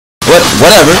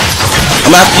Whatever.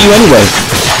 I'm after you anyway.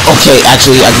 Okay,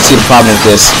 actually, I can see the problem with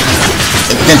this.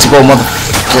 Invincible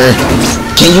motherfucker.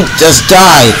 Can you just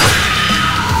die?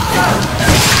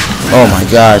 Oh my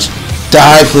gosh.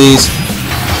 Die, please.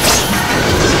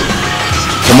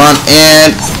 Come on,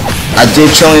 and I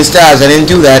did trillion stabs. I didn't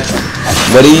do that.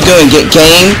 What are you doing? Get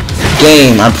game?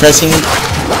 Game. I'm pressing it.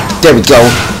 There we go.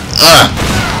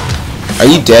 Are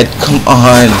you dead? Come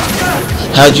on.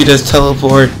 How'd you just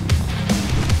teleport?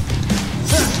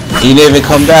 You didn't even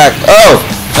come back. Oh!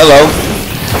 Hello.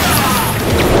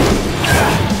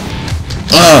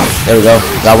 There we go.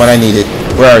 Got what I needed.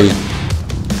 Where are you?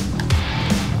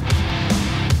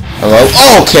 Hello?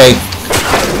 Oh, okay.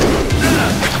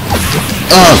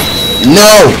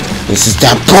 No! This is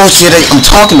that bullshit I'm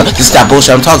talking about. This is that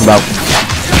bullshit I'm talking about.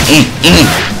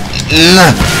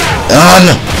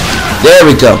 No. There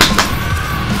we go.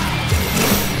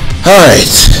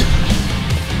 Alright.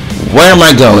 Where am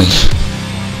I going?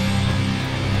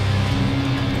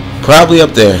 Probably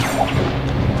up there.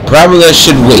 Probably I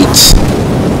should wait.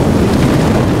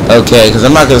 Okay, because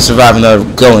I'm not going to survive another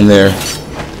going there.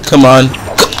 Come on.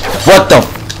 What the?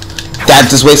 That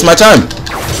just wastes my time.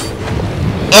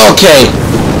 Okay.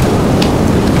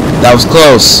 That was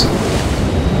close.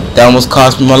 That almost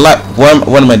cost me my life.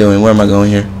 What am I doing? Where am I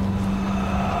going here?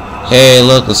 Hey,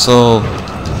 look, a soul.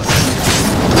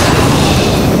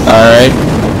 Alright.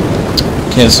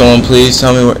 Can someone please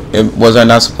tell me where... Was I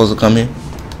not supposed to come here?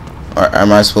 Or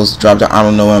am I supposed to drop down? I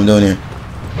don't know what I'm doing here.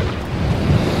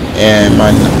 And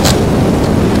my...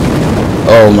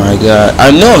 Oh my god.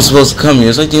 I know I'm supposed to come here.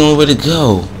 It's like the only way to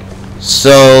go.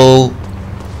 So...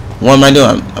 What am I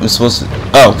doing? I'm supposed to...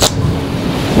 Oh.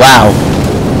 Wow.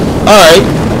 Alright.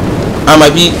 I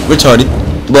might be retarded.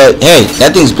 But hey,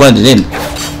 that thing's blended in.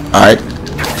 Alright.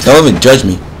 Don't even judge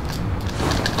me.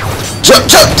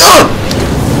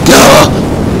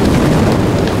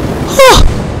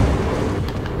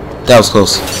 That was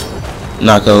close.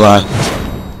 Not gonna lie.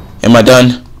 Am I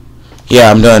done? Yeah,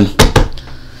 I'm done.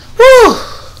 Woo!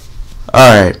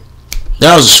 Alright.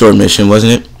 That was a short mission,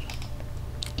 wasn't it?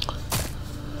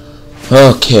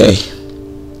 Okay.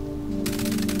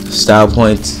 Style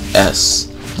points S.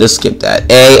 Let's skip that.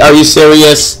 A, are you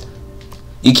serious?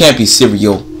 You can't be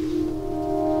serial.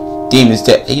 Demon's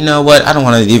dead. You know what? I don't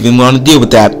want to even want to deal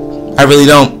with that. I really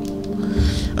don't.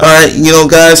 Alright, you know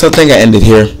guys, I think I ended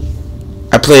here.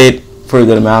 I played for a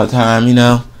good amount of time, you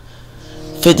know.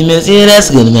 50 minutes, yeah, that's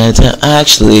a good amount of time.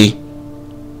 Actually,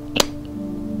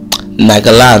 not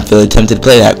gonna lie, I'm feeling tempted to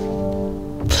play that.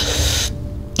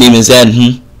 Demon's Dead,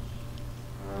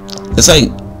 It's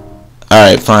like,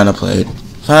 alright, fine, I played.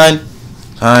 Fine.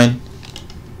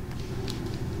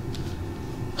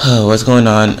 Oh, what's going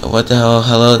on? What the hell?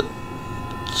 Hello?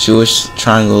 Jewish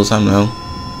triangles, I don't know.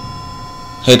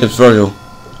 Hey, that's Virgil.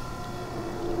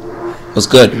 What's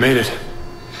good? We made it.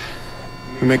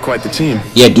 We make quite the team.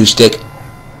 Yeah, douche stick.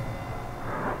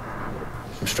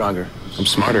 I'm stronger. I'm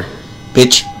smarter.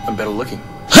 Bitch. I'm better looking.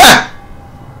 Ha!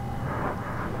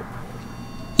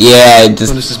 Yeah,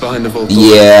 just... This is behind the vault.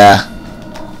 Yeah.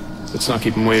 Let's not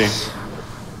keep him waiting.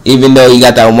 Even though you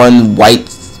got that one white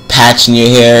patch in your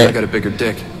hair. I got a bigger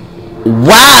dick.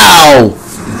 Wow!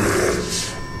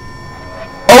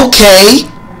 Okay.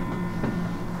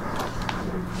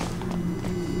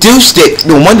 Douche stick.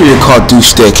 No wonder you're called douche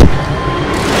stick.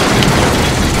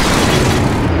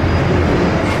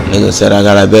 Nigga said I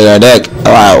got a bigger dick.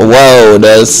 Alright, whoa,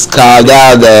 that's calm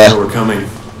down there. We're coming.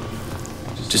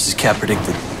 Just as Cap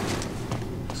predicted.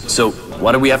 So,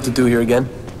 what do we have to do here again?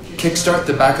 Kickstart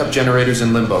the backup generators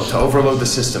in limbo to overload the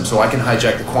system so I can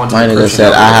hijack the quantum. My nigga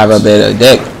said I have a bigger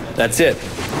dick. That's it.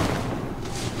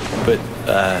 But,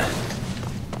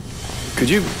 could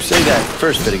you say that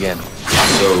first bit again?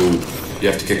 So, you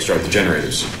have to kickstart the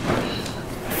generators.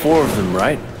 4 of them,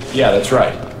 right? Yeah, that's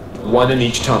right. 1 in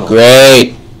each tunnel.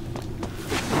 Great.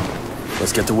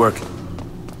 Let's get to work.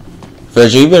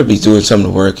 Virgil, you better be doing some of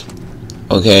the work.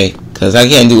 Okay? Because I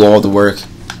can't do all the work.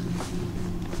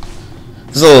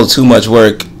 It's a little too much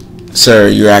work, sir,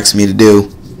 you're asking me to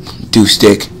do. Douche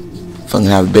stick. Fucking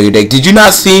have a bigger dick. Did you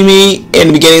not see me in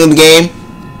the beginning of the game?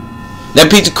 That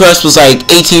pizza crust was like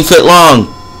 18 feet long.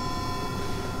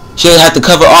 She didn't have to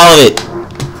cover all of it.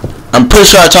 I'm pretty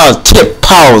sure I saw tip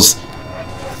paws.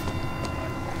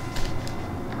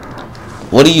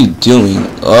 What are you doing?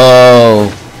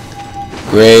 Oh.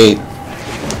 Great.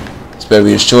 This better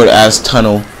be a short ass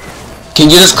tunnel. Can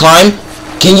you just climb?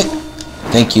 Can you?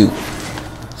 Thank you.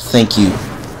 Thank you.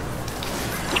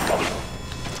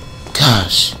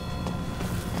 Gosh.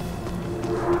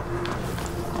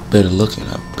 Better looking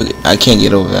up. I can't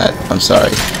get over that. I'm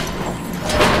sorry.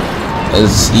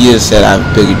 He just said I have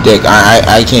a bigger dick.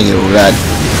 I can't get over that.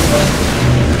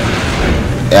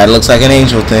 Yeah, it looks like an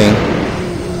angel thing.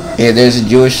 Yeah, there's a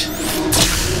Jewish.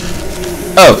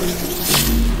 Oh.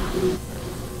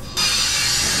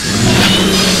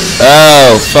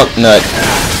 Oh, fuck nut.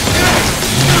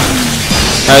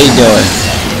 How you doing?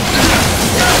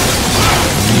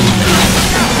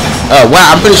 Oh,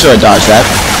 wow, I'm pretty sure I dodged that.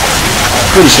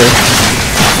 Pretty sure.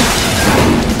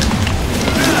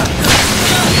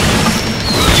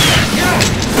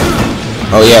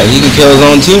 Oh yeah, he can kill his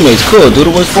own teammates. Cool, do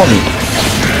the work for me.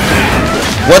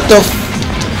 What the f...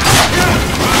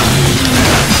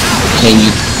 Can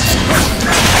you...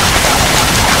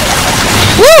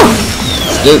 Woo!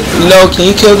 You know, can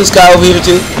you kill this guy over here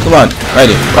too? Come on, right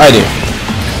here, right here.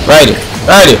 Right here,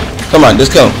 right here. Come on,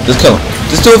 just kill him, just kill him.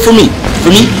 Just do it for me.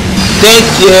 For me? Thank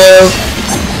you.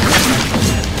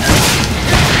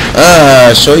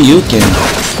 Sure you can.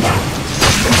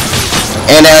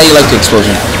 And now you like the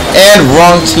explosion. And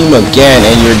wrong team again,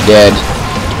 and you're dead.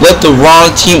 With the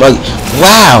wrong team.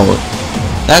 Wow,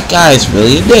 that guy is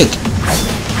really a dick.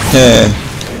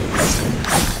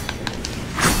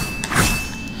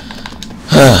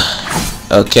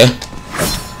 Okay.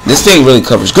 This thing really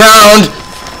covers ground.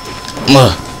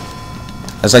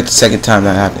 That's like the second time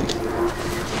that happened.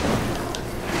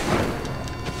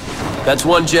 That's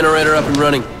one generator up and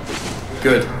running.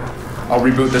 Good. I'll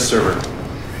reboot this server.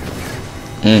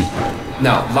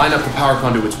 Now, line up the power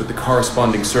conduits with the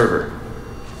corresponding server.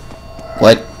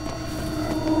 What?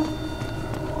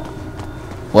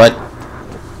 What?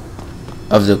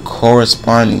 Of the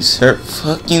corresponding server?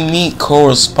 Fuck you mean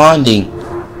corresponding?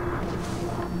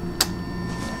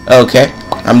 Okay.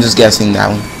 I'm just guessing that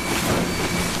one.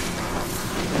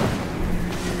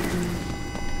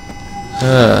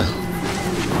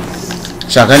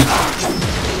 Shotgun?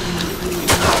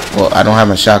 Well, I don't have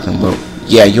my shotgun, but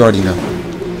yeah, you already know.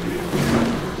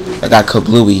 I got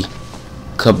kablooey.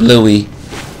 Kablooey.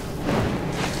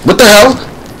 What the hell?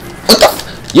 What the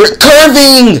f— You're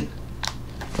curving!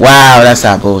 Wow, that's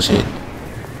not bullshit.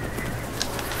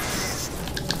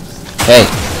 Hey.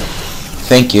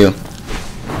 Thank you.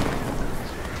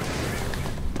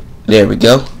 There we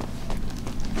go.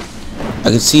 I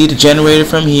can see the generator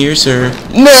from here, sir.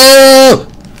 No!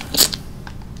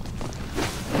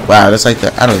 Wow, that's like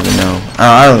the— I don't even know.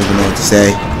 I don't even know what to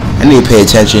say. I need to pay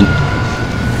attention.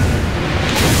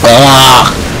 Ah!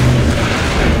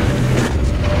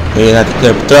 We got the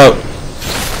clear throat.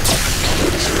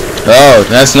 Oh,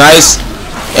 that's nice.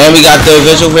 And we got the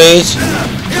visual rage.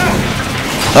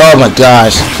 Oh my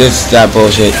gosh, this is that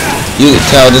bullshit. You can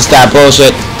tell this is that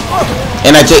bullshit.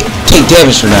 And I take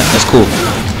damage from that. That's cool.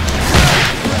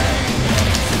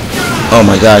 Oh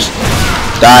my gosh.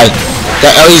 Die.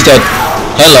 Oh, he's dead.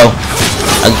 Hello.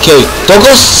 I can kill you. Don't go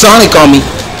Sonic on me.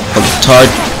 Oh, tard.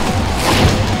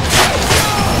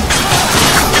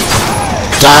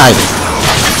 Die.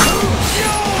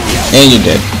 And you're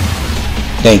dead.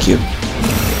 Thank you.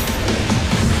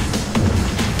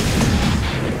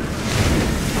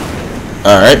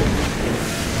 Alright.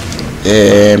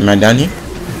 Am I done here?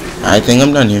 I think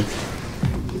I'm done here.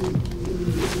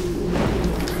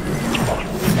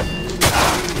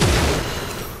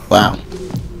 Wow.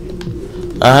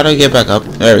 How do I get back up?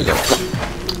 There we go.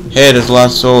 Hey, there's a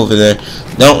lost soul over there.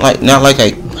 Not like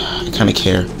I kind of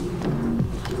care.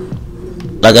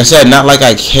 Like I said, not like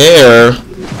I care.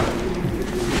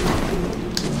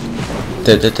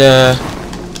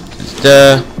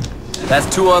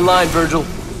 That's 2 online, Virgil.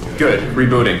 Good.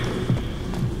 Rebooting.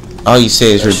 All you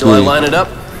say is Shall I line it up?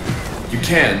 You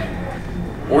can.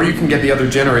 Or you can get the other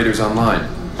generators online.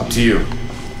 Up to you.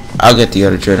 I'll get the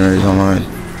other generators online.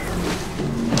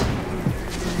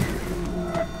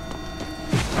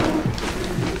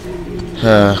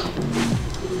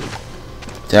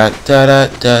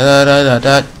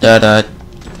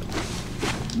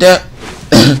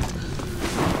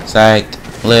 It's like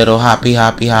little hoppy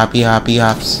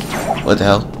hops. What the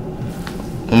hell?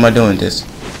 What am I doing this?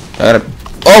 I gotta—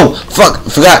 oh fuck! I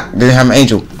forgot. Didn't have my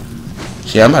angel.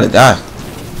 Shit, I'm about to die.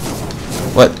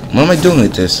 What am I doing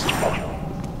with this?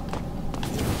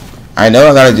 I know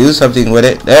I gotta do something with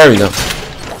it. There we go.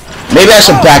 Maybe I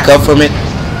should back up from it.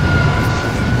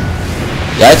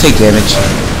 Yeah, I take damage.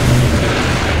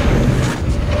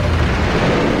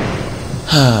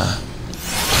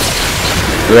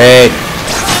 Great.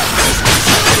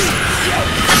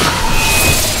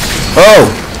 Oh,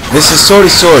 this is Swordy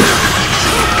Sword.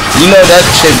 You know that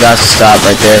shit got to stop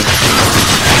right there.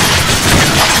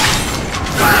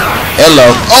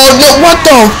 Hello. Oh no! What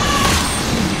the?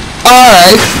 All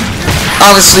right.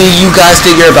 Obviously, you guys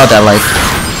think you're about that life.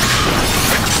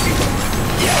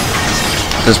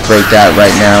 just break that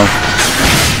right now.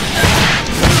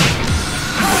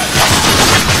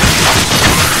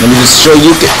 Let me just show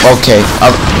you. Okay,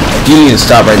 you need to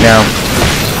stop right now.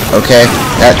 Okay,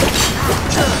 that.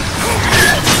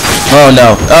 Oh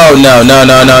no! Oh no! No!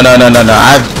 No! No! No! No! No! No!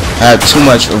 I've had too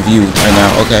much of you right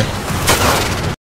now. Okay.